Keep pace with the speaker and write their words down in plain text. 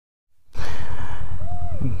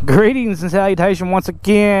Greetings and salutation once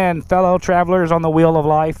again, fellow travelers on the wheel of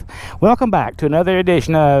life. Welcome back to another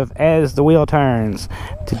edition of As the Wheel Turns.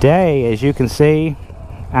 Today, as you can see,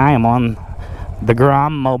 I am on the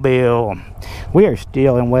Grom mobile. We are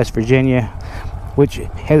still in West Virginia, which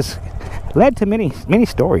has led to many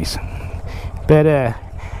stories. But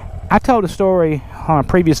I told a story on a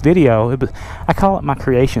previous video. I call it my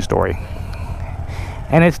creation story.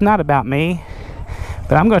 And it's not about me.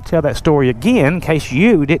 But I'm going to tell that story again in case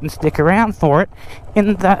you didn't stick around for it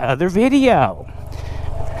in the other video.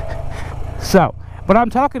 So, what I'm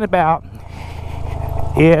talking about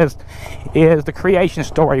is the creation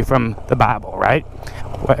story from the Bible, right?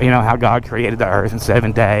 You know, how God created the earth in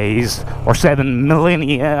 7 days, or 7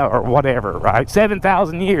 millennia, or whatever, right?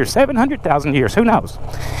 7,000 years, 700,000 years, who knows?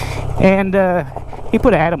 And he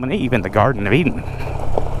put Adam and Eve in the Garden of Eden.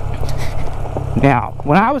 Now,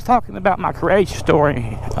 when I was talking about my creation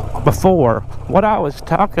story before, what I was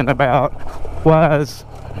talking about was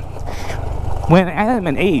when Adam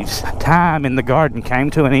and Eve's time in the garden came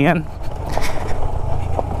to an end,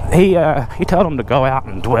 he told them to go out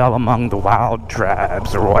and dwell among the wild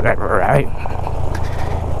tribes or whatever, right?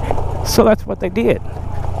 So that's what they did.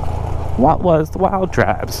 What was the wild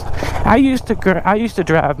tribes? I used to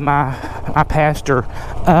drive my pastor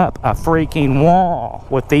up a freaking wall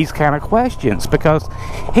with these kind of questions, because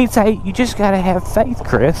he'd say, you just got to have faith,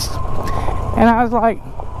 Chris. And I was like,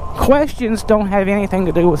 questions don't have anything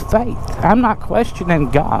to do with faith. I'm not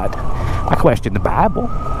questioning God. I question the Bible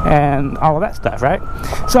and all of that stuff, right?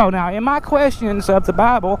 So now in my questions of the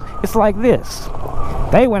Bible, it's like this.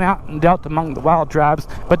 They went out and dealt among the wild tribes,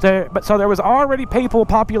 but so there was already people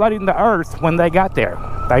populating the earth when they got there.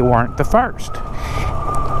 They weren't the first.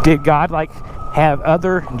 Did God have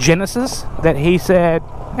other Genesis that he said,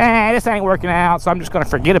 this ain't working out, so I'm just going to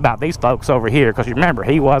forget about these folks over here? Because you remember,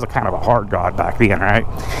 he was a kind of a hard God back then, right?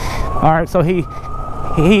 All right, so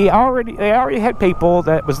they already had people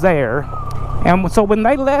that was there, and so when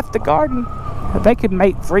they left the garden, they could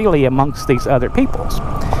mate freely amongst these other peoples.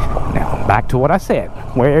 Now, back to what I said.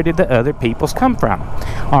 Where did the other peoples come from?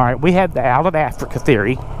 All right, we had the out of Africa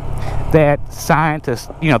theory that scientists,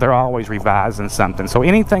 they're always revising something. So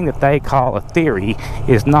anything that they call a theory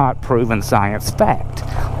is not proven science fact.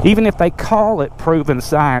 Even if they call it proven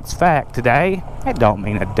science fact today, that don't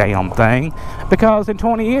mean a damn thing, because in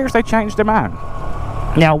 20 years they changed their mind.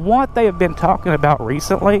 Now, what they have been talking about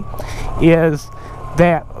recently is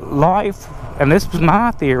that life, and this was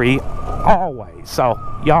my theory always, so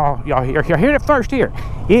y'all hear it first here.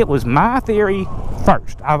 It was my theory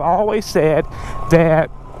first. I've always said that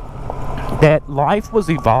life was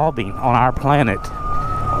evolving on our planet,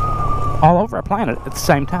 all over our planet at the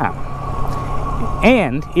same time.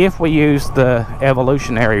 And if we use the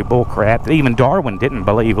evolutionary bullcrap that even Darwin didn't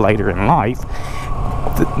believe later in life,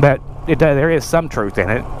 there is some truth in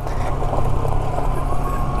it.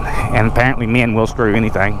 And apparently men will screw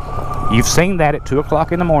anything. You've seen that at 2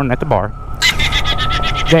 o'clock in the morning at the bar.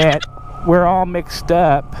 That we're all mixed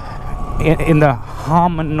up in the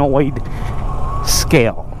hominoid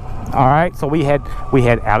scale. All right, so we had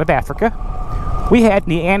out of Africa. We had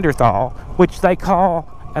Neanderthal, which they call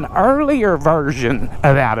an earlier version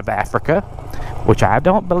of out of Africa, which I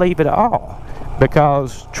don't believe at all,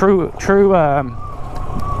 because true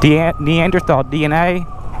Neanderthal DNA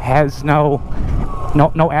has no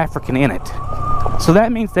African in it. So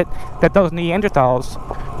that means that those Neanderthals,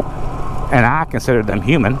 and I consider them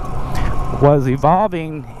human, was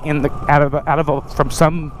evolving from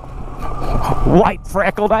some white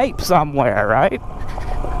freckled ape somewhere, right?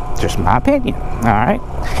 Just my opinion. All right.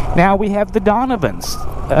 Now we have the Donovans,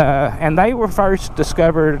 and they were first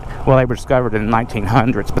discovered. Well, they were discovered in the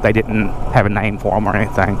 1900s, but they didn't have a name for them or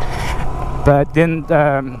anything. But then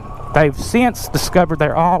they've since discovered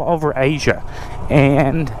they're all over Asia,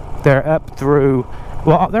 and they're up through.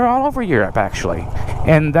 Well, they're all over Europe actually,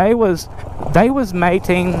 and they was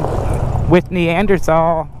mating with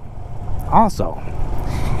Neanderthal also.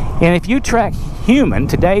 And if you track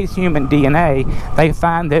today's human DNA, they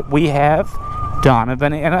find that we have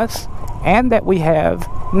Donovan in us, and that we have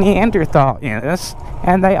Neanderthal in us,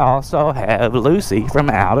 and they also have Lucy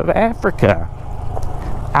from out of Africa.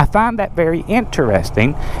 I find that very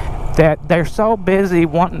interesting, that they're so busy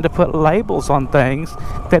wanting to put labels on things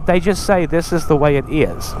that they just say this is the way it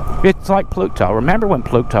is. It's like Pluto. Remember when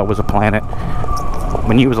Pluto was a planet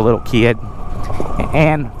when you was a little kid?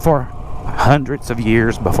 And for hundreds of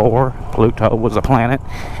years before, Pluto was a planet,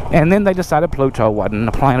 and then they decided Pluto wasn't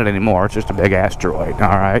a planet anymore. It's just a big asteroid.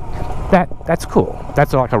 All right, that's cool.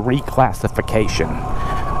 That's like a reclassification.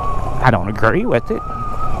 I don't agree with it.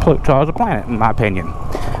 Pluto is a planet, in my opinion.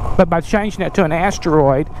 But by changing it to an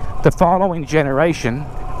asteroid, the following generation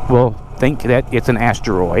will think that it's an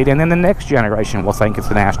asteroid, and then the next generation will think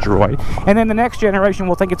it's an asteroid, and then the next generation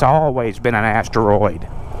will think it's always been an asteroid.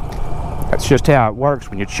 That's just how it works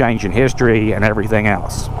when you're changing history and everything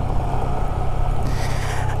else.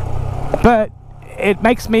 But it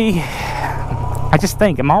makes me, I just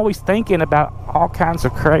think, I'm always thinking about all kinds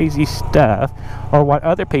of crazy stuff, or what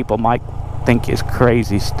other people might think is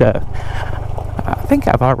crazy stuff. I think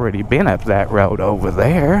I've already been up that road over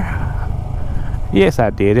there. Yes, I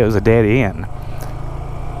did. It was a dead end.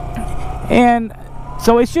 And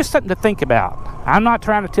so it's just something to think about. I'm not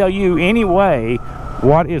trying to tell you anyway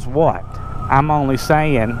what is what. I'm only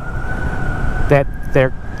saying that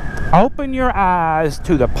open your eyes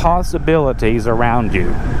to the possibilities around you.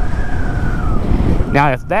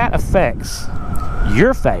 Now, if that affects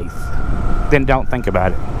your faith, then don't think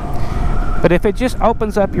about it. But if it just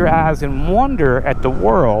opens up your eyes and wonder at the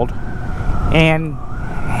world and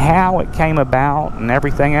how it came about and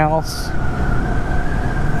everything else,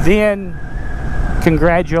 then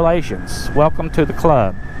congratulations. Welcome to the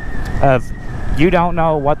club of you don't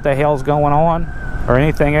know what the hell's going on or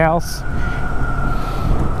anything else.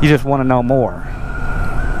 You just want to know more.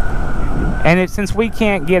 And since we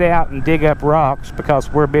can't get out and dig up rocks because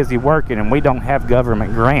we're busy working and we don't have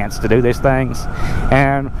government grants to do these things,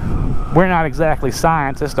 and we're not exactly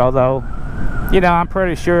scientists, although, you know, I'm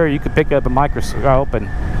pretty sure you could pick up a microscope and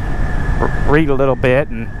read a little bit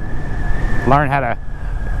and learn how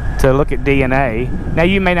to look at DNA. Now,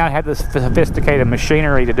 you may not have the sophisticated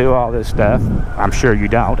machinery to do all this stuff. I'm sure you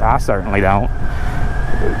don't. I certainly don't.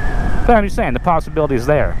 But I'm just saying, the possibility is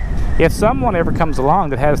there. If someone ever comes along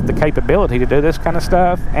that has the capability to do this kind of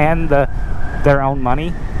stuff and their own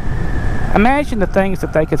money, imagine the things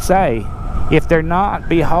that they could say if they're not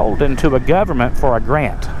beholden to a government for a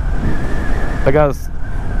grant. Because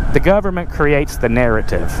the government creates the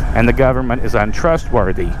narrative, and the government is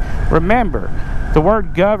untrustworthy. Remember, the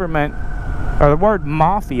word government, or the word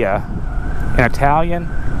mafia in Italian,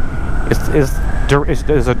 is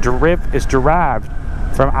derived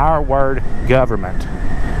from our word government,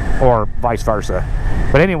 or vice versa.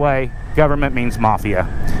 But anyway, government means mafia,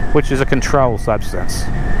 which is a controlled substance.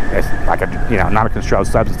 It's like a, you know, not a controlled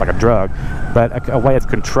substance like a drug, but a way of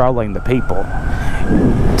controlling the people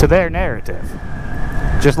to their narrative.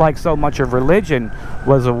 Just like so much of religion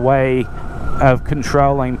was a way of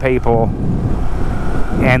controlling people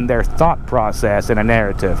and their thought process in a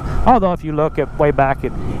narrative. Although if you look at way back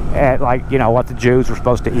at like, you know, what the Jews were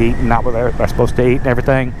supposed to eat and not what they're supposed to eat and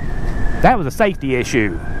everything, that was a safety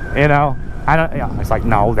issue, you know. It's like,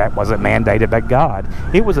 no, that wasn't mandated by God.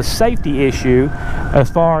 It was a safety issue as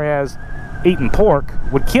far as eating pork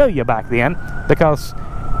would kill you back then, because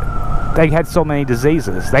they had so many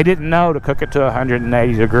diseases. They didn't know to cook it to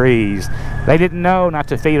 180 degrees. They didn't know not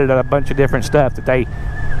to feed it a bunch of different stuff that they,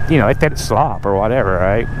 you know, they fed it slop or whatever,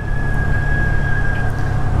 right?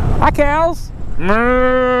 Hi, cows.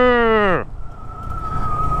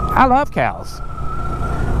 I love cows.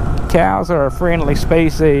 Cows are a friendly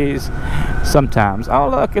species sometimes. Oh,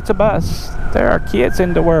 look, it's a bus. There are kids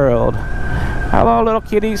in the world. Hello, little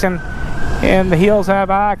kitties in the hills have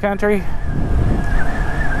eye country.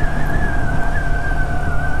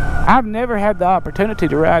 I've never had the opportunity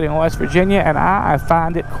to ride in West Virginia, and I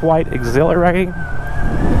find it quite exhilarating.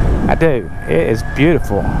 I do. It is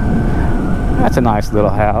beautiful. That's a nice little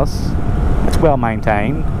house. It's well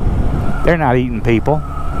maintained. They're not eating people.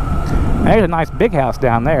 There's a nice big house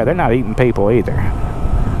down there. They're not eating people either.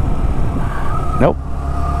 Nope.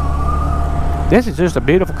 This is just a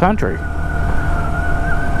beautiful country.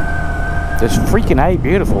 Just freaking A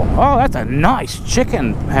beautiful. Oh, that's a nice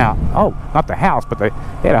chicken house. Oh, not the house, but they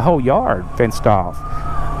had a whole yard fenced off.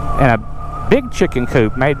 And a big chicken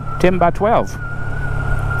coop made 10 by 12.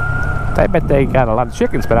 I bet they got a lot of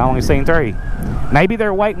chickens, but I only seen 3. Maybe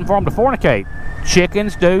they're waiting for them to fornicate.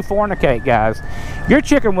 Chickens do fornicate, guys. Your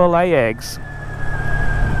chicken will lay eggs,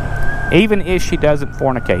 even if she doesn't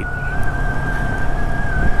fornicate.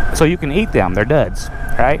 So you can eat them. They're duds,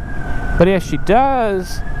 right? But if she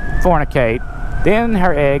does fornicate, then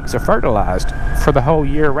her eggs are fertilized for the whole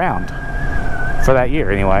year round. For that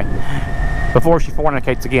year, anyway. Before she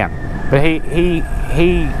fornicates again. But he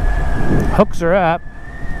hooks her up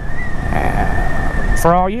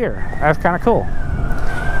for all year. That's kind of cool.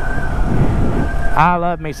 I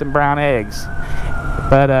love me some brown eggs,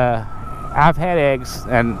 but I've had eggs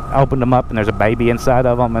and opened them up and there's a baby inside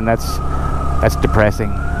of them, and that's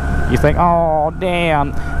depressing. You think, oh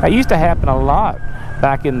damn. That used to happen a lot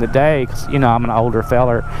back in the day, 'cause, you know, I'm an older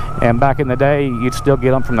feller, and back in the day you'd still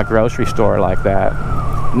get them from the grocery store like that.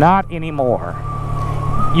 Not anymore.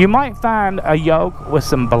 You might find a yolk with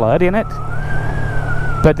some blood in it,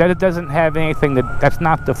 but that it doesn't have anything that's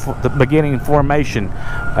not the beginning formation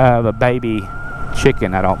of a baby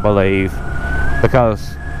chicken, I don't believe,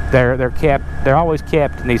 because they're always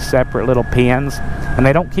kept in these separate little pens, and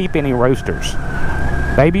they don't keep any roosters.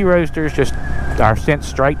 Baby roosters just are sent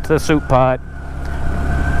straight to the soup pot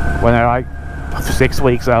when they're like 6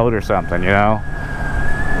 weeks old or something, you know.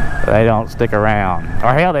 They don't stick around.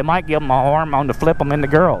 Or hell, they might give them a hormone to flip them into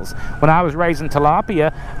girls. When I was raising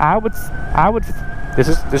tilapia, I would this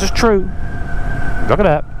is true. Look it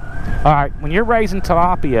up. All right, when you're raising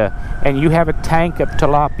tilapia and you have a tank of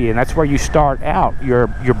tilapia, and that's where you start out your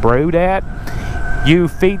brood at, you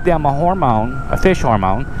feed them a hormone, a fish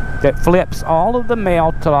hormone, that flips all of the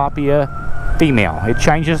male tilapia female. It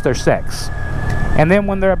changes their sex. And then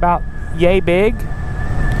when they're about yay big,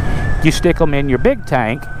 you stick them in your big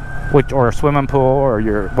tank, or a swimming pool, or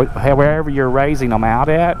wherever you're raising them out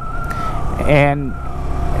at, and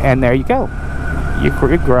there you go. You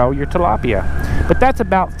grow your tilapia. But that's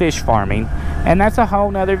about fish farming, and that's a whole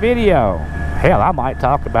nother video. Hell, I might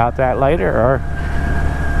talk about that later, or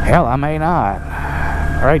hell, I may not.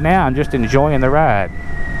 Right now, I'm just enjoying the ride.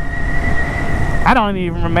 I don't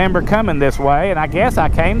even remember coming this way, and I guess I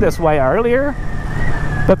came this way earlier,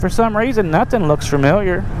 but for some reason, nothing looks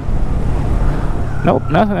familiar.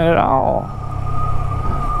 Nope, nothing at all.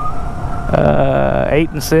 8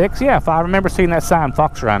 and 6. Yeah, if I remember seeing that sign,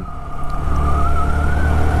 Fox Run.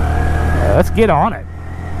 Let's get on it.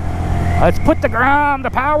 Let's put the Grom,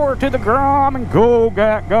 the power to the Grom, and go,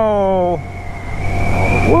 go.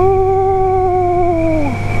 Woo!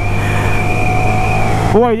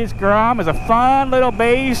 Boy, this Grom is a fun little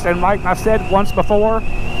beast, and like I said once before,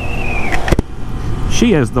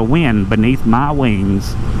 she is the wind beneath my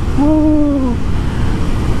wings. Woo!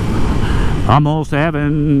 Almost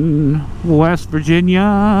heaven, West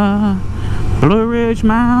Virginia, Blue Ridge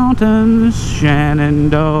Mountains,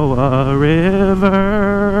 Shenandoah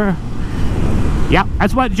River. Yep,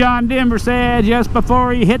 that's what John Denver said just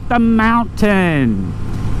before he hit the mountain.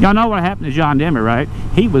 Y'all know what happened to John Denver, right?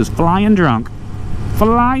 He was flying drunk.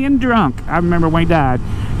 Flying drunk. I remember when he died,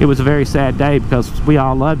 it was a very sad day because we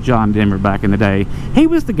all loved John Denver back in the day. He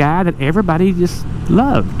was the guy that everybody just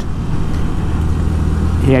loved.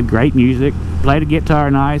 He had great music, played a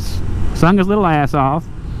guitar nice, sung his little ass off.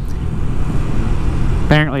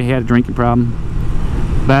 Apparently he had a drinking problem,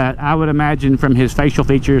 but I would imagine from his facial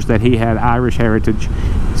features that he had Irish heritage,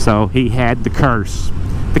 so he had the curse.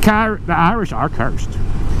 The Irish are cursed.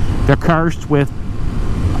 They're cursed with,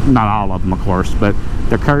 not all of them of course, but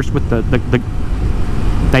they're cursed with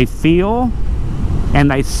they feel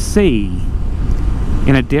and they see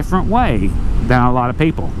in a different way than a lot of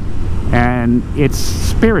people, and it's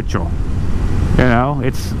spiritual, you know.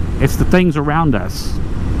 It's the things around us,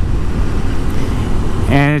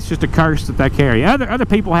 and it's just a curse that they carry. Other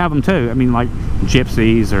people have them too. I mean, like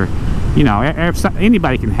gypsies, or you know,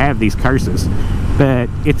 anybody can have these curses, but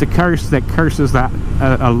it's a curse that curses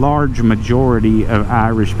a large majority of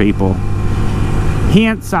Irish people.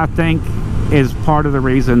 Hence, I think, is part of the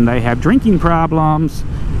reason they have drinking problems,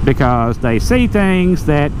 because they see things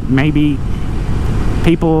that maybe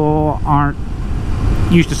people aren't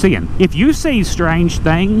used to seeing. If you see strange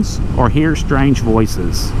things or hear strange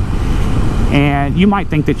voices, and you might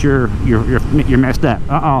think that you're messed up.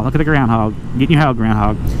 Uh-oh, look at the groundhog. Getting your hug,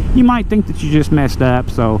 groundhog. You might think that you just messed up,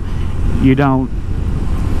 so you don't,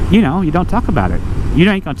 you know, you don't talk about it. You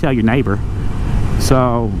ain't gonna tell your neighbor.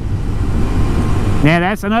 So, yeah,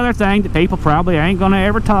 that's another thing that people probably ain't gonna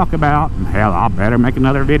ever talk about. Hell, I better make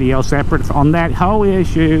another video separate on that whole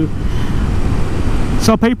issue,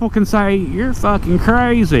 so people can say, you're fucking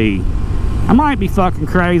crazy. I might be fucking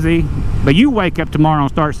crazy, but you wake up tomorrow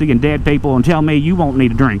and start seeing dead people and tell me you won't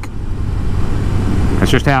need a drink. That's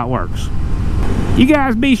just how it works. You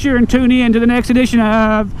guys be sure and tune in to the next edition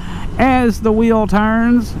of As the Wheel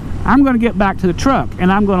Turns. I'm going to get back to the truck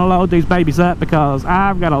and I'm going to load these babies up, because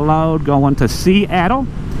I've got a load going to Seattle,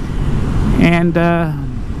 and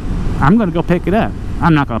I'm going to go pick it up.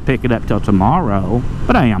 I'm not going to pick it up till tomorrow,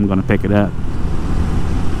 but I am going to pick it up.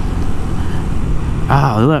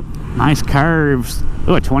 Oh, look, nice curves.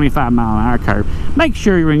 Oh, a 25-mile-an-hour curve. Make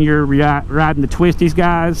sure when you're riding the twisties,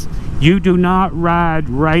 guys, you do not ride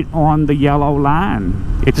right on the yellow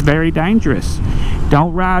line. It's very dangerous.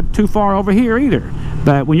 Don't ride too far over here either.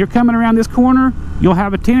 But when you're coming around this corner, you'll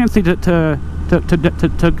have a tendency to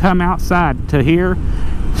come outside to here.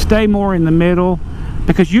 Stay more in the middle,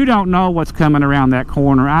 because you don't know what's coming around that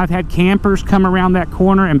corner. I've had campers come around that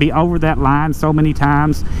corner and be over that line so many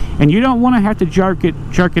times, and you don't want to have to jerk it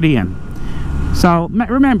in. So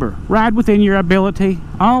remember, ride within your ability.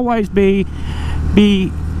 Always be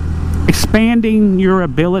expanding your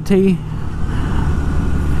ability,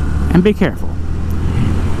 and be careful.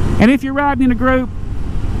 And if you're riding in a group,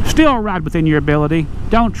 still ride within your ability.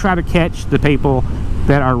 Don't try to catch the people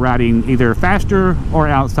that are riding either faster or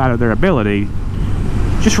outside of their ability.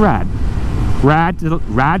 Just ride. Ride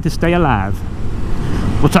to stay alive.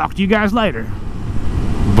 We'll talk to you guys later.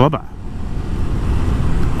 Bye-bye.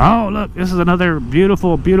 Oh, look, this is another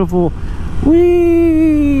beautiful, beautiful...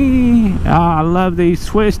 Whee! Oh, I love these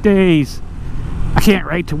twisties. I can't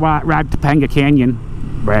wait to ride Topanga Canyon.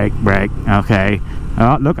 Brake, brake. Okay.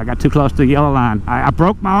 Oh, look, I got too close to the yellow line. I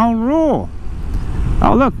broke my own rule.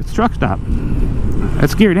 Oh, look, it's truck stop.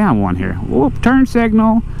 Let's gear down one here. Whoop, turn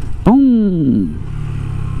signal. Boom.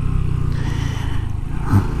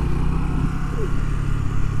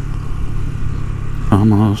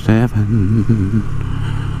 Almost heaven.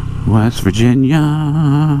 West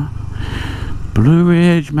Virginia. Blue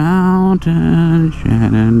Ridge Mountain,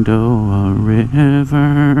 Shenandoah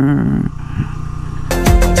River.